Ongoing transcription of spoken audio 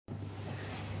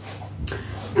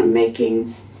I'm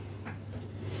making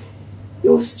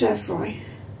your stir fry,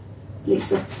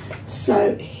 Lisa.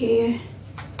 So here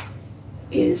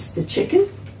is the chicken.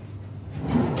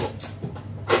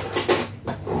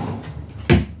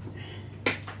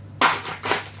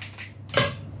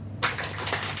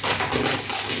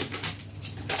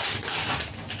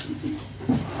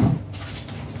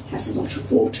 Has a lot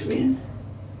of water in.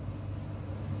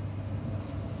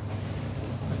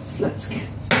 So let's get,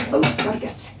 oh, gotta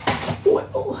get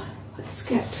oil. Let's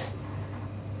get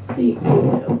the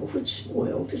oil. Which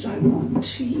oil did I want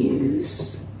to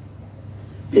use?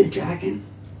 Blue Dragon,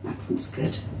 that one's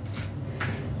good.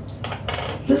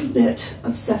 A little bit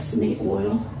of sesame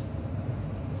oil.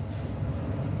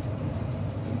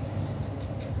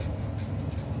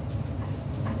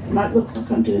 It might look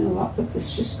like I'm doing a lot, but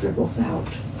this just dribbles out.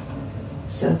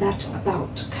 So that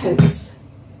about coats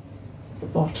the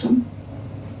bottom.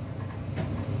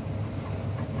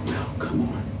 Oh, come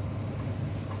on.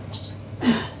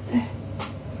 There.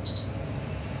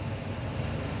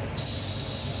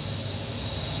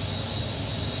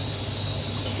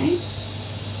 Okay.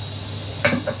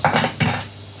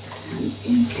 And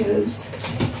in goes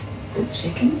the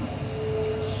chicken.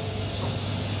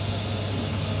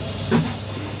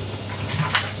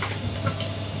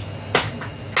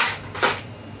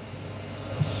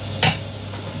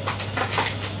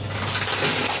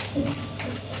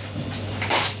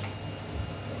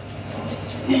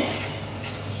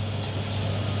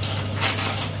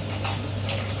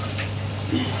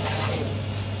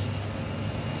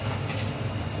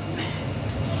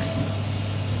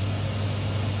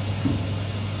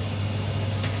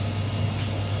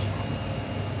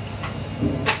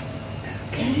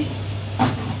 Okay,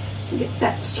 so get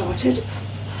that started.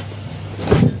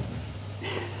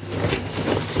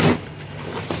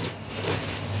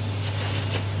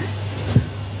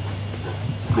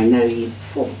 I know you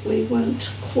probably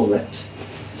won't call it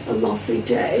a lovely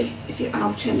day if you're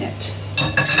out in it,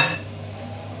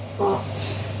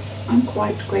 but I'm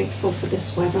quite grateful for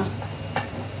this weather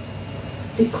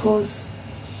because,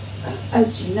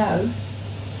 as you know,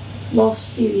 the last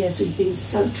few years we've been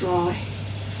so dry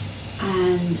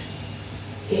and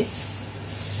it's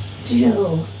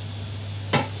still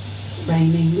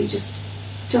raining. We just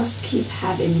keep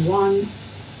having one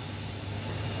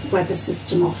weather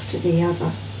system after the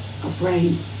other of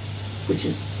rain, which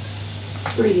is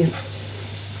brilliant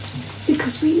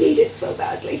because we need it so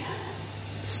badly.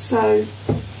 So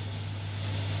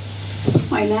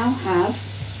I now have,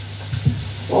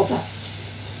 well, that's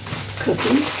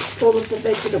cooking, all of the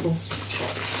vegetables to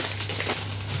chop.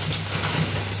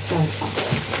 So I've got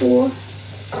 4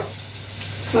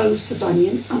 cloves of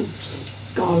onion and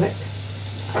garlic.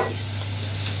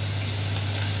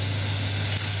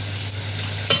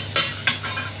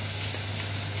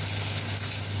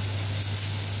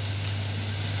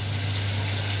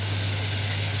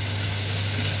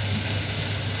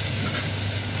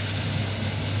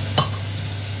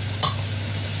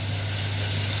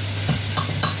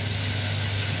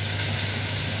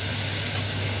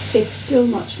 It's still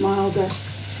much milder,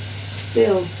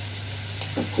 still,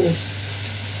 of course,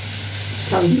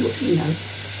 telling you what you know,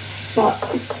 but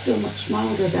it's still much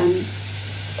milder than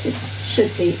it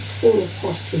should be all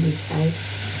across the UK.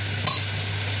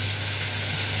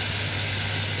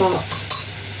 But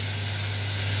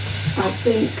I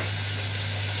think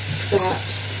that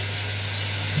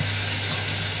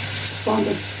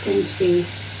farmers are going to be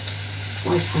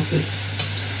quite happy.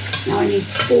 Now I need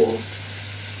 4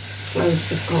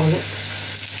 cloves of garlic,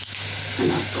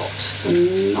 and I've got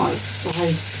some nice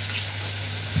sized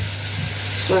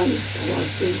cloves. I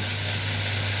like these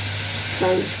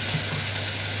cloves.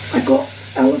 I got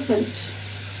elephant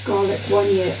garlic one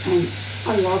year and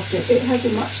I loved it. It has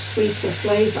a much sweeter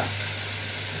flavour,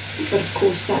 but of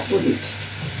course that wouldn't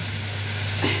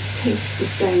taste the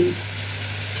same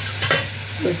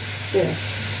with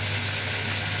this.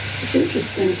 It's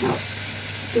interesting how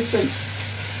different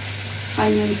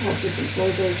onions have different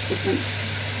flavours, different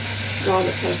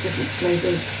garlic has different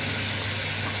flavours.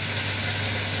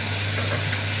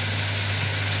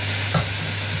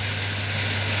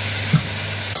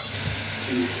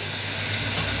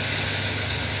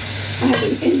 I had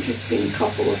an interesting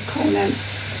couple of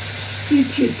comments.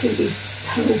 YouTube can be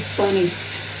so funny.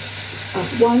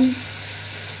 One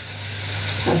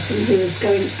person who is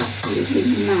going absolutely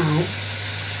mad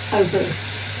over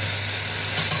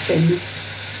things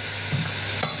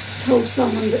told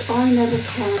someone that I never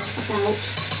cared about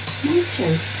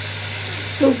nachos.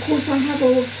 So of course I have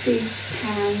all of these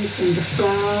pans and the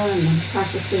flour and I'm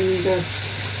practicing the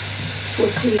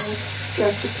tortilla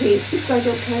recipe because I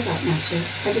don't care about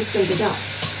nachos. I just made it up.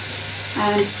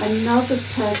 And another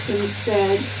person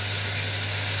said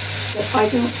that I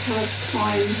don't have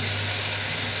time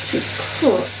to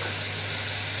cook.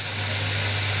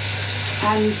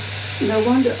 And no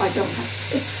wonder I don't have,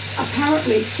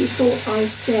 apparently she thought I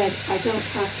said I don't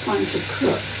have time to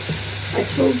cook. I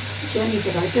told Jenny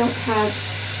that I don't have,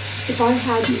 if I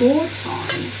had more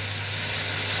time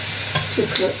to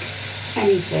cook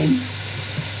anything,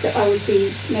 that I would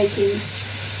be making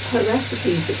her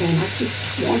recipes again. I keep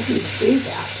wanting to do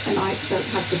that, and I don't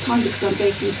have the time because I'm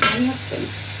baking so many other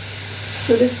things.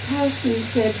 So this person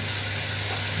said,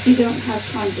 you don't have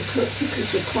time to cook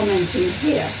because you're commenting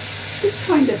here. Just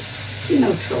trying to, you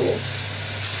know, trolls.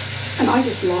 And I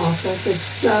just laughed. I said,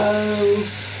 so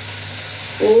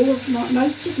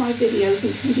most of my videos,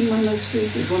 including my most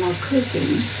recent one, are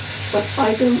cooking, but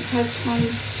I don't have time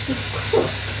to cook.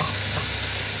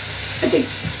 I think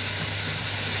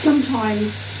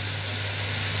sometimes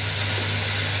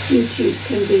YouTube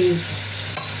can be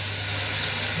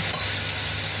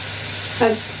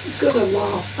as good a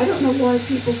laugh. I don't know why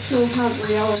people still have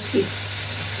reality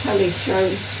telly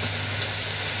shows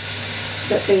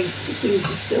that they seem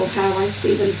to still have. I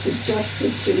see them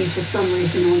suggested to me for some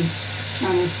reason on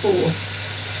Channel 4.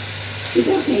 You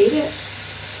don't need it.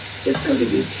 Just go to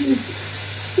YouTube.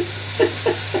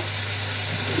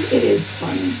 It is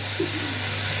funny.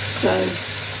 So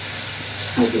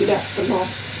I do that for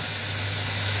laughs,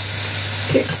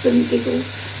 kicks and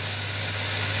giggles.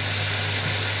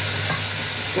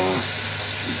 But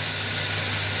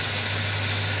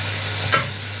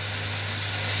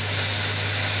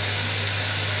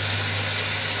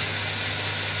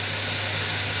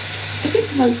I think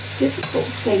the most difficult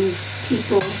thing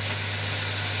people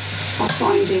are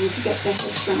finding to get their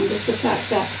heads around is the fact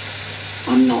that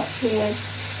I'm not here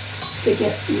to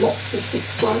get lots of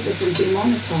subscribers and be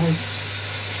monetized.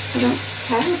 I don't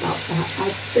care about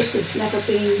that. This has never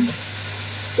been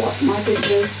what my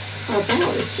videos are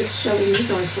about. It's just showing you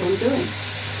guys what I'm doing.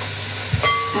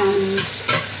 And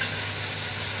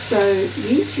so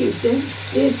YouTube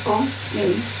did ask me,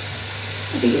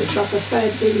 I think it was about the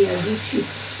third video, YouTube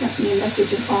sent me a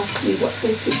message and asked me what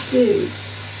they could do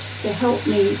to help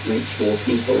me reach more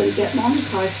people and get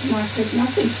monetized. And I said,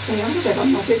 nothing, stay out of it.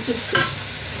 I'm not interested.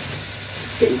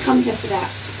 Didn't come here for that.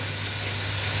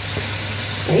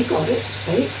 They got it,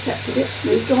 they accepted it,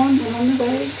 moved on, went on the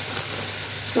way.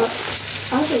 But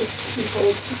other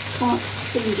people just can't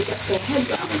seem to get their head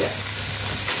around it.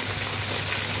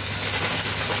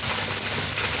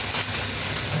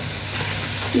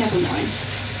 Never mind.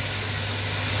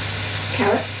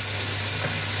 Carrots.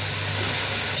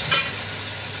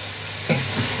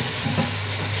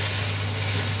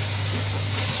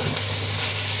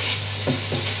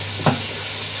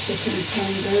 Chicken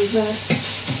turned over.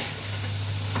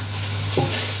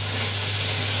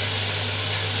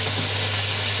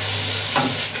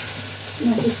 And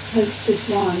I just posted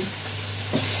one.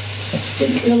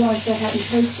 Didn't realise I hadn't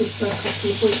posted for a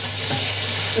couple of weeks,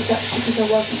 but that's because I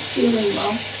wasn't feeling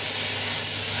well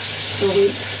for a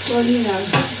week. Well, you know,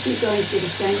 you're going through the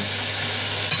same.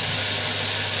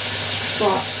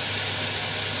 But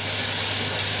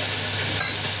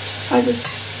I just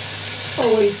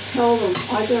always tell them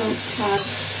I don't have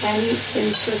any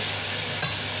interest.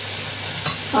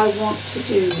 I want to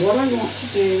do what I want to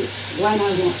do when I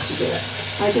want to do it.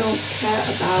 I don't care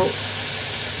about,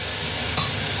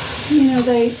 you know,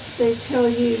 they tell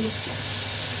you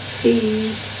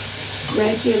be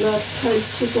regular,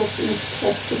 post as often as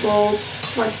possible,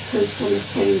 try to post on the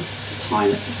same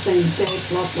time at the same day,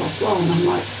 blah, blah, blah. And I'm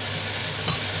like,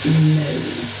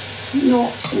 no,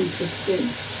 not interested.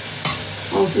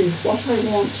 I'll do what I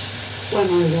want, when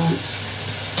I want.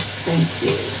 Thank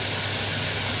you.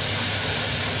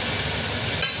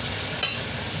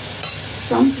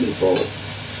 Some people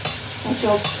are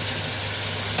just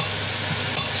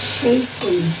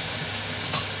chasing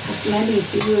as many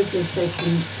viewers as they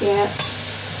can get,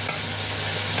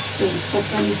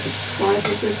 as many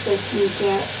subscribers as they can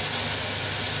get,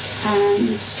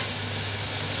 and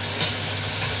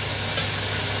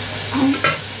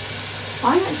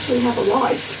I actually have a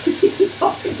life.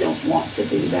 I don't want to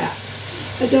do that.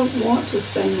 I don't want to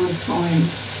spend my time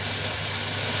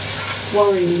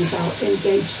worrying about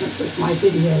engagement with my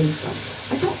videos.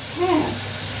 I don't care.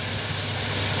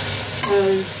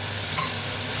 So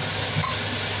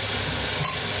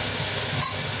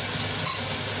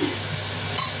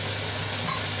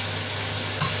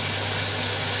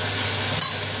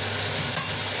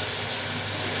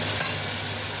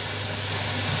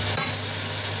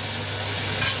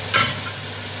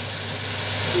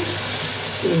let's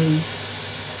see.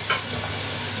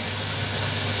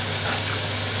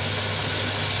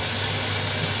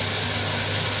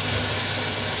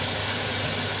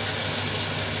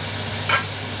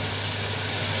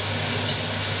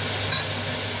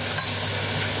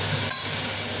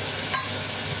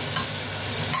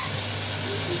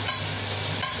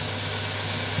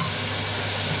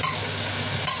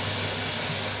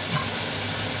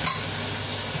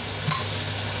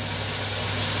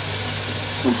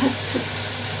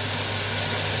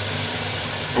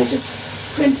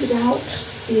 printed out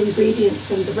the ingredients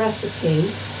and the recipe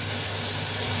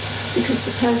because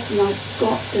the person I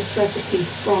got this recipe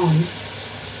from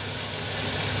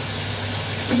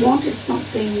wanted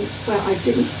something where I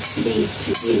didn't need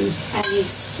to use any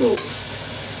sauce,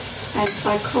 and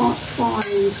I can't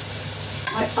find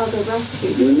my other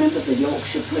recipe. You remember the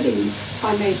Yorkshire puddings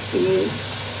I made for you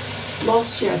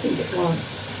last year, I think it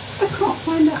was? I can't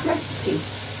find that recipe.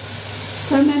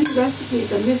 So many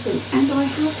recipes are missing, and I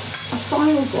have a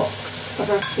file box of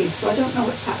recipes, so I don't know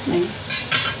what's happening.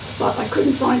 But I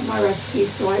couldn't find my recipe,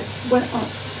 so I went on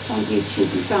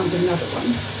YouTube and found another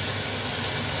one.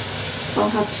 I'll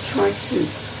have to try to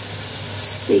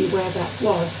see where that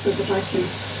was so that I can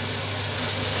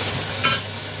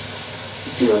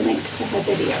do a link to her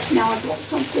video. Now I've got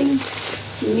something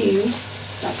new.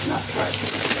 That's not carrots.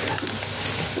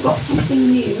 I've got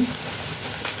something new.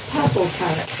 Purple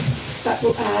carrots. That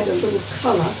will add a little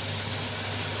colour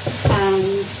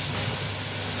and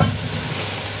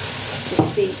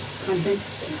just be kind of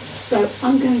interesting. So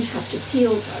I'm going to have to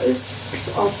peel those.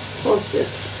 So I'll pause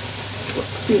this for a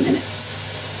few minutes.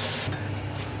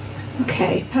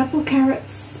 Okay, purple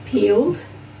carrots peeled,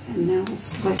 and now I'll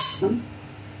slice them.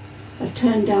 I've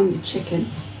turned down the chicken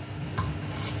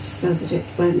so that it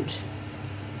won't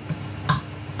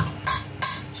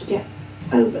get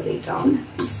overly done.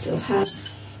 We still have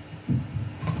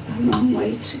a long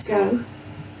way to go.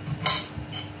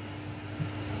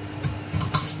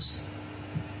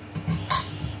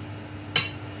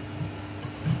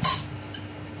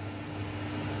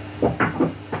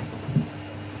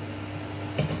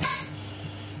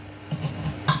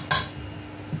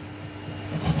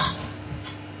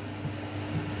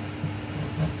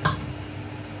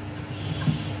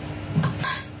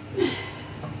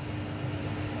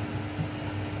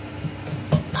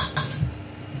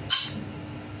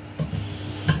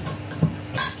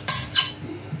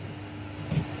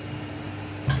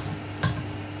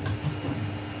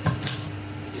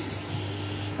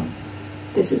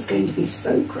 This is going to be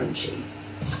so crunchy.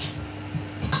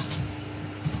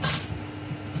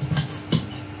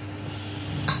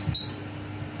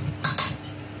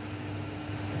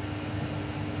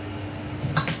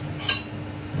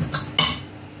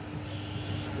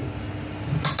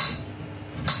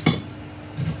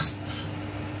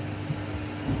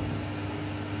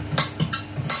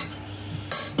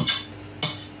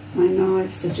 My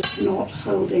knives are just not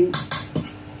holding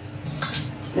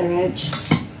their edge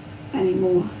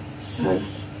anymore, so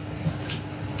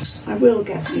I will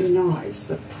get new knives,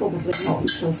 but probably not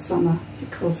until summer,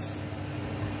 because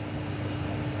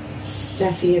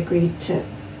Steffi agreed to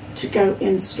go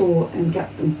in store and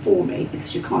get them for me,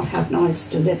 because you can't have knives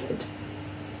delivered,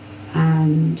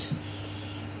 and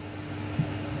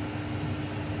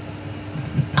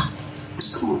I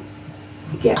can't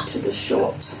get to the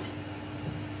shop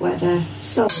where they're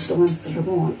sold the ones that I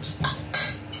want.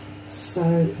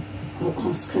 So I'll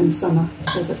ask her in summer,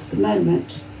 because at the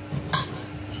moment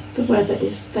the weather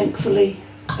is thankfully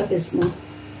abysmal.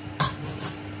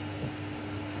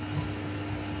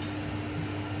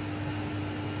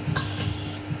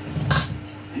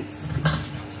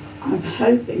 I'm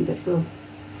hoping that we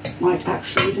might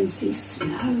actually even see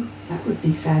snow. That would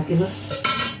be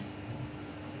fabulous.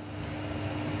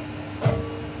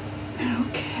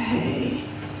 Okay.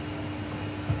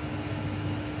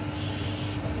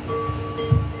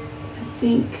 I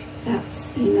think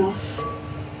that's enough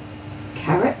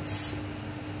carrots.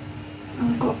 Oh,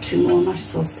 I've got two more, I might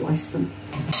as well slice them.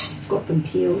 I've got them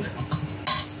peeled.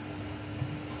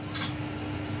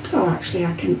 Oh, actually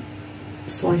I can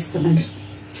slice them and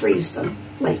freeze them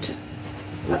later.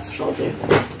 That's what I'll do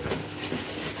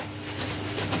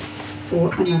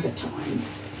for another time.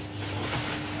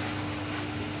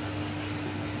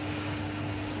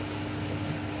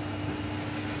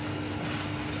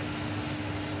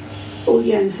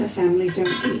 Olya and her family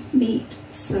don't eat meat,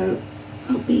 so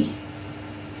I'll be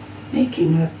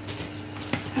making a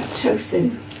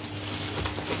tofu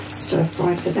stir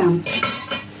fry for them.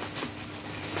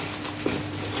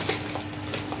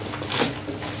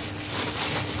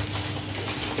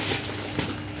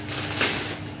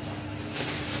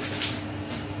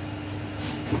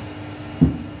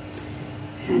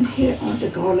 And here are the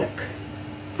garlic,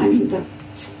 the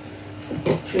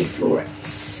broccoli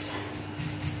florets.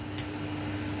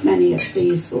 Many of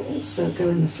these will also go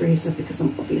in the freezer because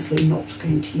I'm obviously not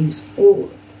going to use all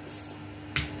of this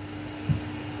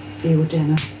for your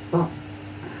dinner, but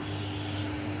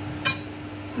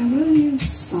I will use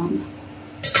some.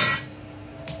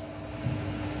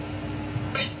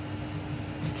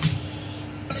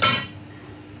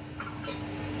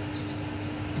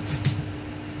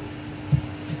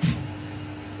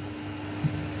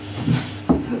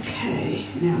 Okay,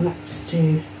 now let's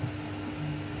do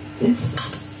this.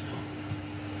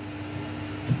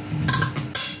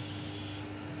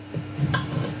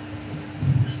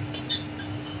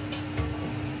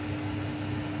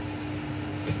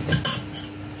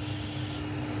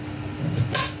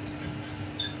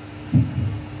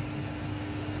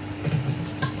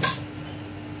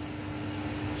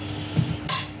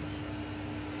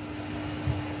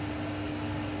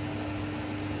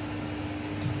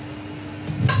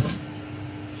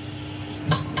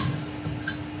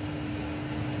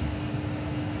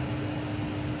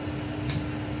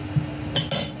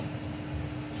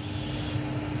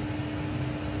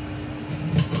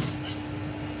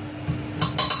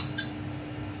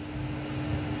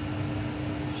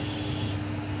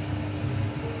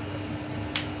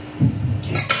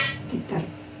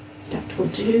 Will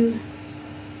do,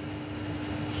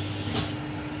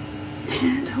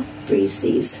 and I'll freeze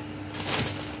these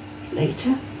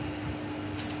later.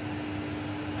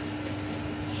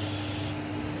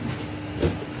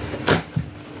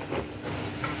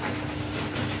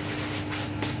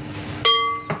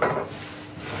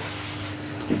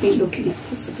 I've been looking at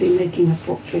possibly making a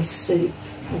broccoli soup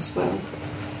as well.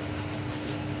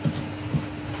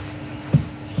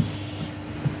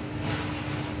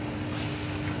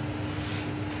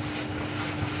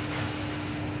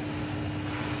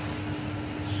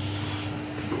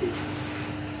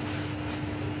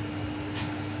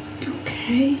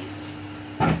 Okay,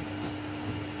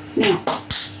 now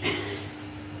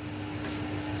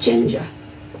ginger,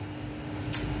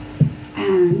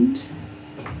 and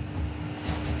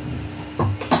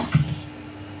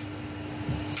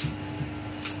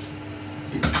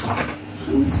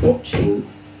I was watching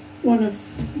one of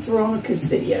Veronica's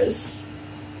videos,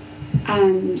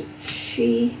 and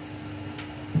she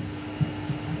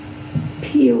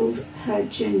peeled her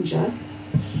ginger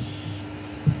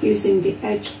using the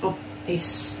edge of a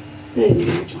spoon,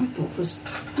 which I thought was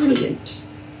brilliant.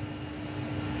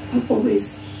 I've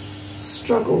always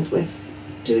struggled with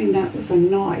doing that with a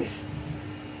knife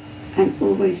and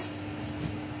always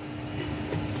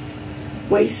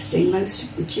wasting most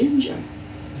of the ginger.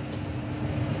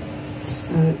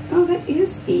 So, oh, that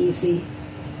is easy.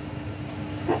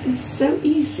 That is so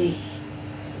easy.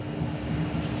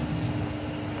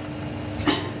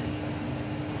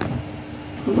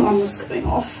 Alarm was going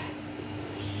off.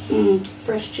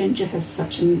 Fresh ginger has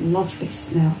such a lovely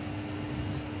smell.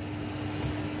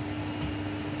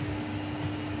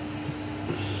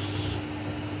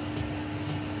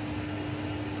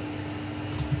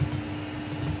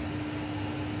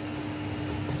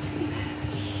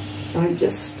 So I'm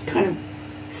just kind of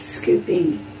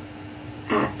scooping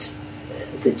at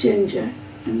the ginger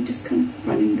and just kind of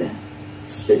running the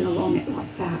spoon along it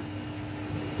like that.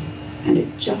 And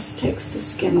it just takes the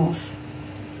skin off.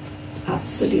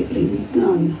 Absolutely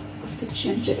none of the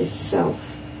ginger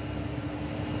itself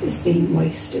is being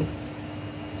wasted.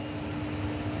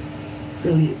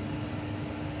 Brilliant.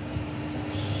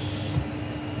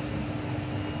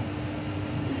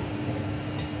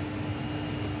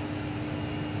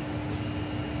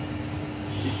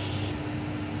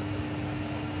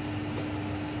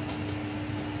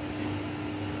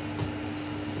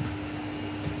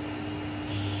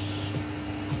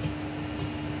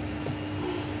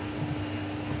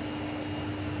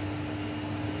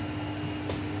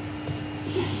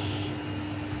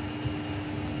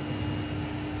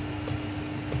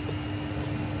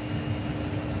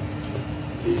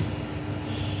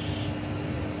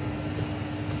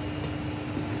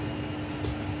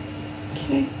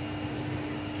 Okay,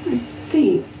 I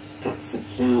think that's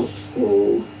about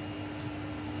all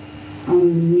I'll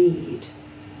need,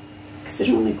 because it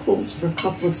only calls for a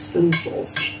couple of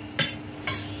spoonfuls.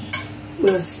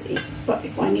 We'll see, but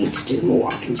if I need to do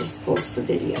more, I can just pause the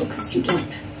video, because you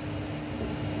don't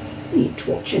need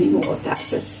to watch any more of that.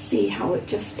 But see how it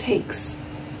just takes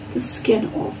the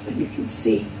skin off, and you can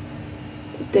see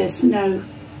that there's no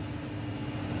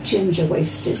ginger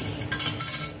wasted.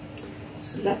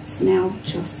 So let's now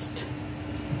just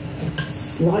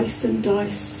slice and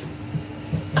dice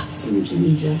some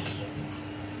ginger.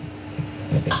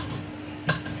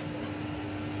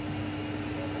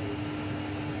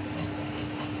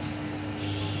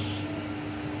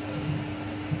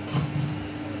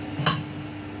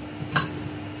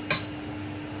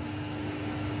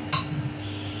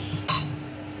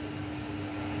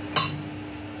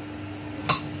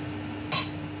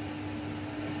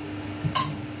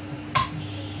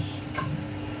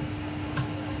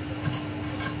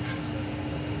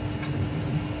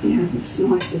 Yeah, this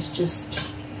knife is just,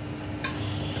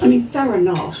 I mean, fair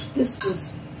enough. This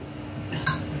was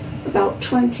a About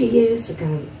 20 years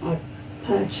ago, I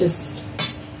purchased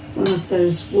one of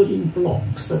those wooden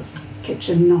blocks of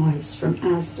kitchen knives from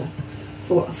Asda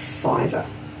for a £5,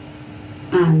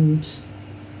 and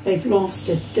they've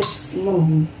lasted this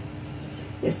long.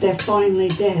 If they're finally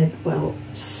dead, well,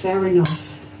 fair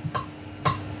enough.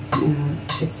 You know,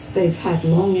 they've had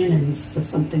long innings for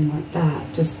something like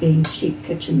that, just being cheap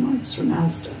kitchen knives from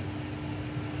Asda.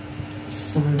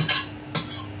 So,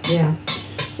 yeah.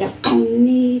 Yeah, I'll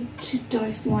need to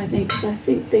dice more, I think, because I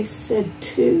think they said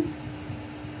 2.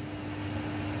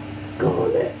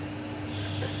 Garlic.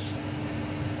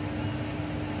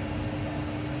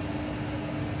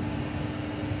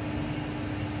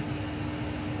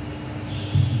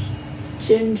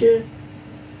 Ginger,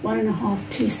 1½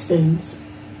 teaspoons.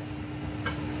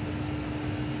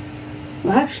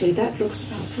 Well, actually, that looks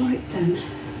about right then.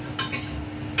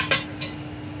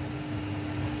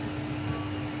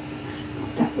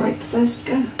 Got that right the first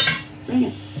go. Bring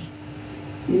it.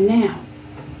 Now,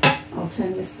 I'll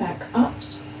turn this back up.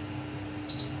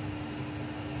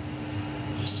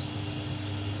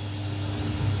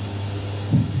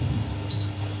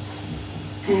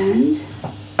 And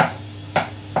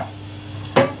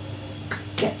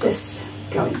get this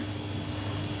going.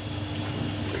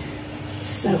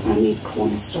 So I need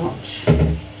cornstarch.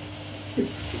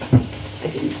 Oops, I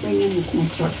didn't bring in the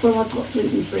cornstarch. Well, I've got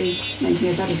gluten-free in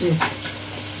here, that'll do.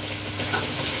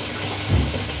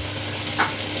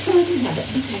 Oh, I do have it,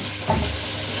 okay.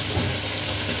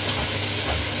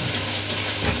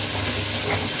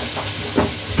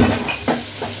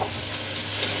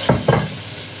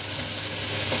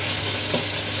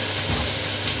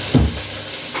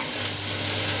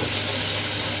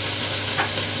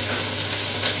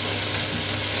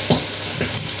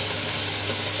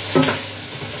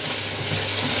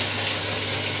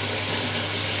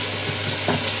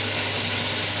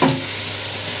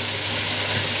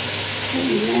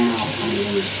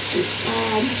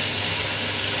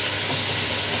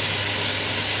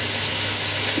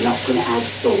 I'm not going to add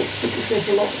salt because there's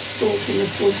a lot of salt in the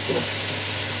soy sauce.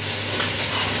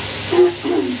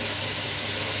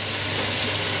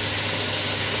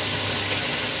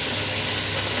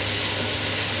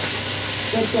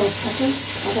 Red bell peppers,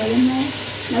 are they in there?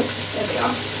 Nope, there they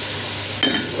are.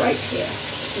 Right here.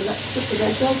 So let's put the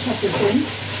red bell peppers in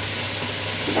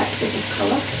for that bit of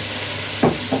colour.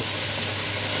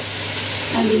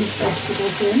 And these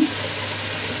vegetables in.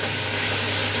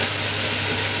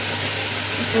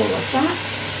 All of that.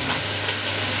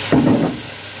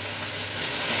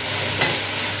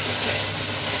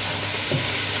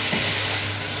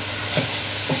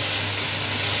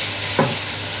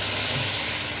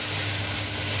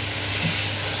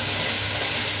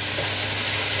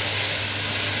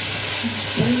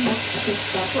 Okay, that's the good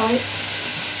stuff, right?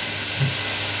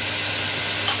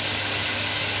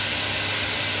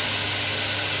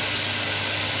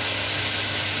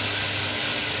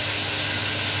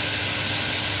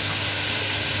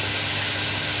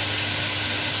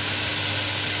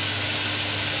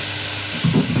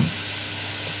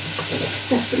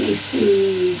 Sesame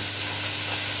seeds.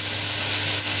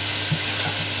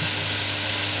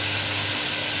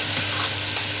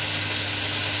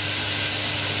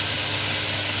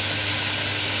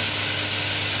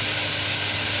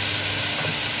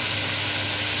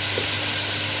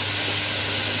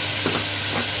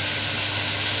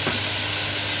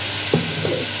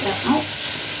 There's that out.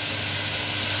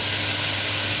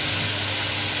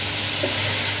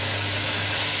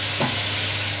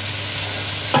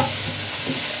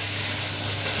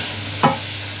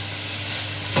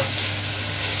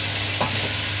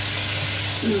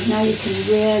 Now you can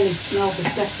really smell the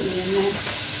sesame in there.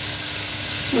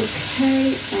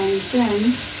 Okay, and then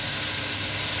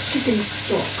chicken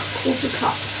stock, 1/4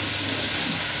 cup.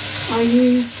 I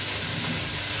used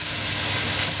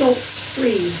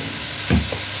salt-free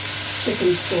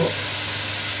chicken stock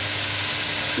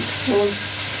because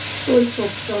soy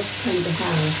sauce does tend to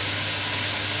have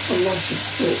a lot of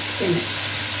salt in it.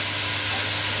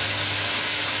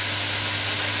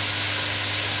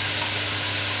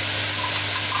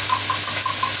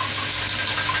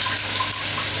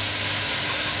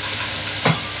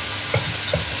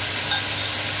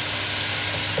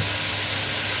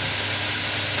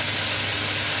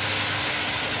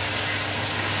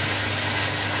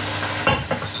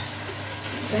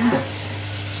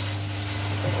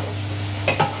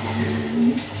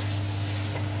 And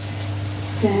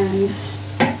then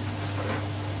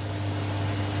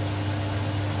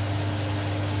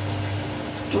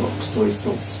dark soy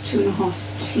sauce, 2½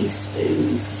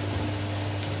 teaspoons.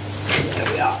 There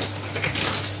we are.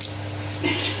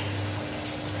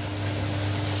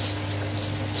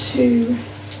 2 2,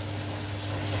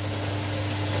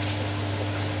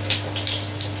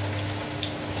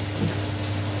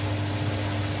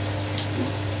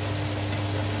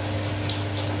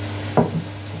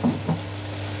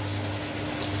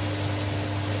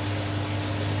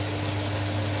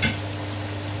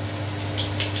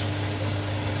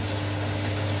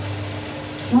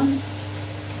 1,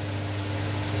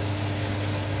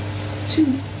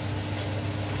 2,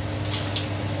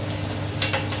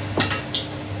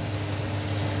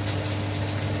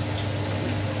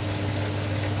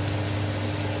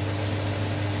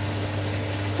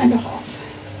 and a half.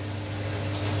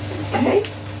 Okay.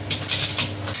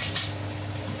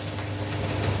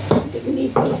 Didn't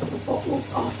need both of the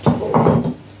bottles after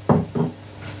all.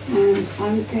 And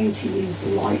I'm going to use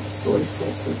light soy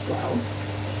sauce as well.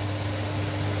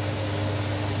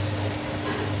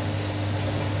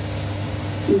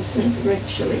 Instead of the red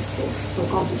chili sauce, so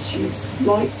I'll just use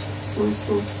light soy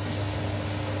sauce.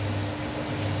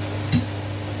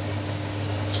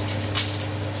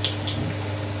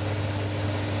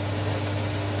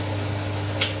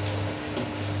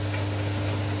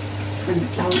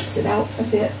 And balance it out a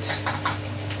bit.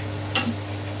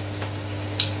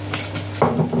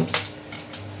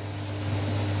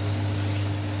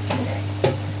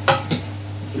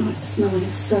 Oh, it's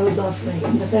smelling so lovely,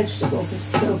 and the vegetables are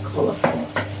so colourful.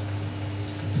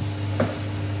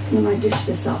 When I dish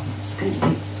this up, it's going to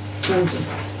be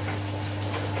gorgeous.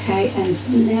 Okay,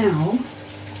 and now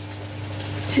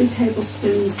 2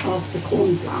 tablespoons of the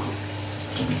corn flour.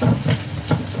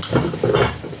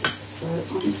 So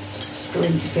I'm just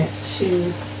going to get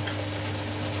 2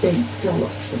 big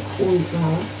dollops of corn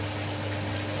flour,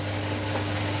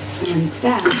 and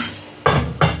that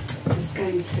is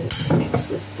going to mix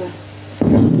with the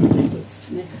liquids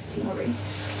to make a slurry.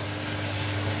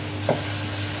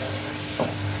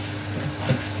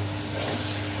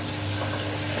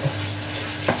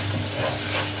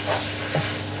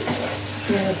 So just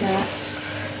stir that.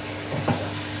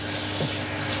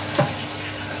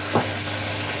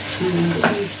 And it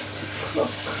needs to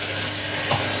cook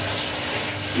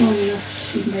long enough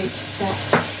to make that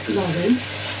slurry.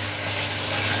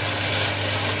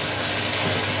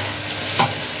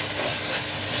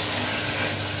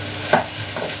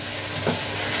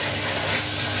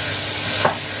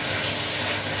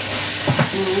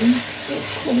 And it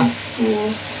calls for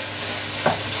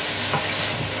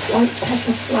white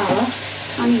pepper flour,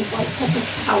 honey white pepper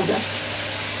powder.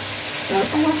 So,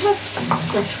 oh, I have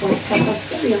fresh white pepper.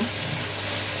 There we are.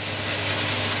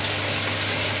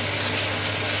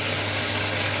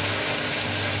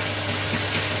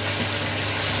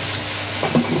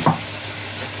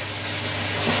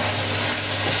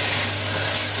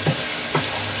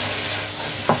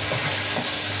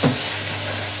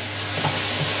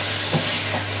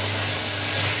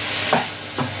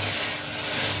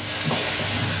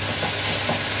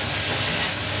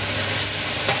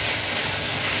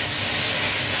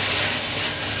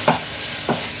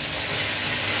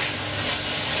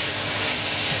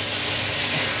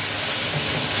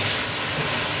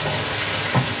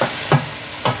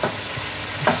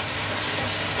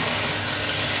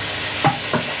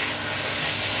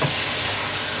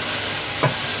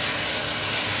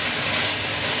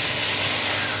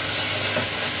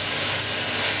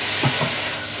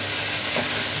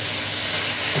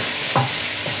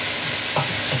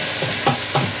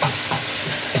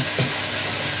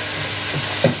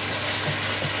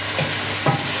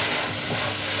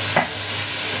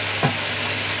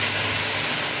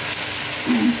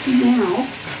 Now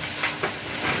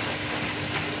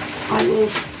I will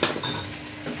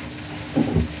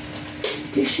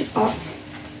dish it up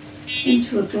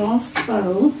into a glass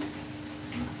bowl,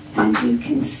 and you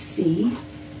can see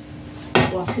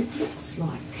what it looks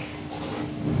like.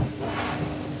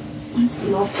 I just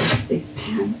love this big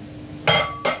pan.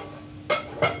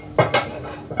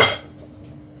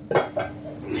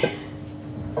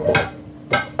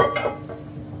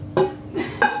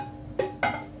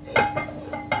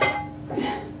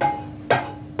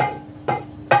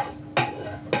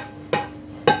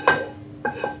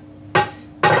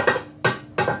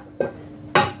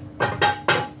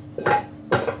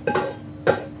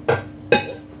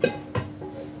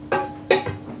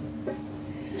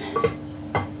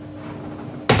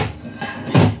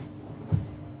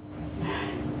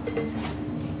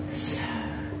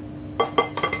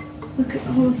 Look at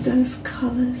all of those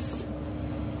colours,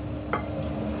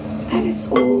 and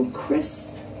it's all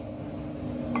crisp,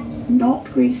 not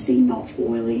greasy, not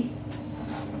oily,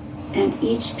 and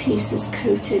each piece is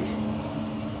coated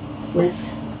with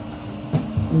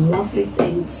lovely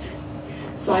things.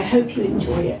 So I hope you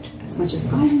enjoy it as much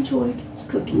as I enjoyed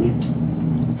cooking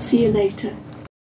it. See you later.